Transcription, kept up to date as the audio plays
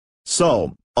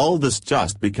So, all this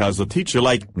just because a teacher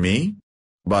liked me?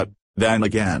 But, then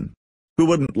again, who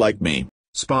wouldn't like me?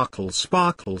 Sparkle,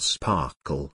 sparkle,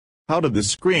 sparkle. How did the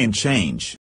screen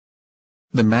change?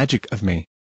 The magic of me.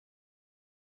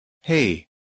 Hey.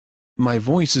 My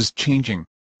voice is changing.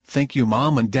 Thank you,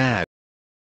 Mom and Dad.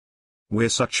 We're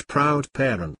such proud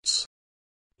parents.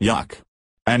 Yuck.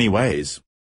 Anyways,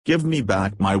 give me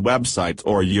back my website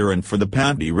or you're in for the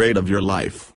panty raid of your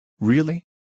life. Really?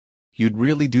 You'd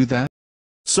really do that?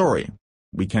 Sorry.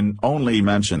 We can only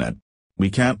mention it. We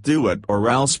can't do it or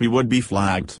else we would be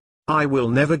flagged. I will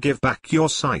never give back your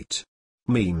site.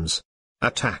 Memes.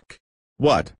 Attack.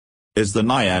 What? Is the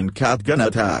Nyan cat gonna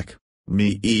attack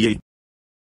me?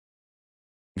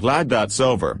 Glad that's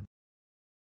over.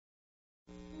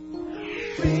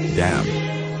 Damn.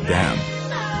 Damn.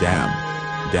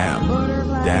 Damn. Damn.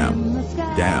 Damn.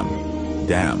 Damn.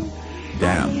 Damn.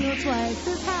 Damn.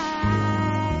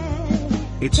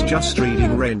 It's just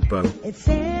reading rainbow.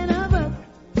 The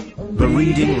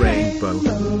reading rainbow.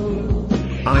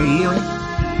 I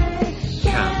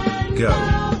can go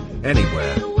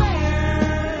anywhere.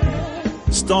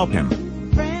 Stop him.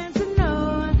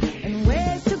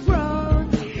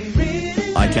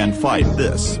 I can't fight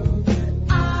this.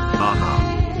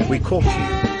 Aha. We caught you.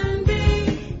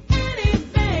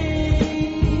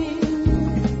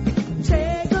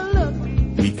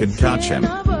 We can catch him.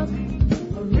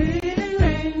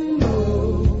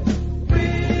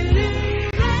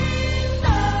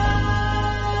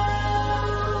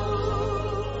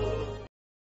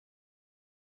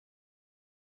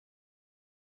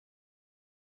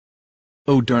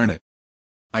 Oh darn it.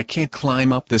 I can't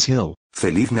climb up this hill.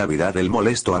 Feliz Navidad el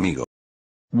molesto amigo.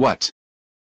 What?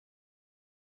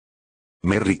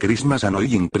 Merry Christmas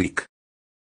annoying prick.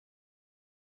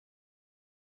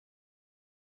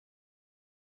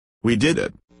 We did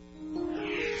it.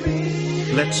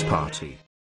 Let's party.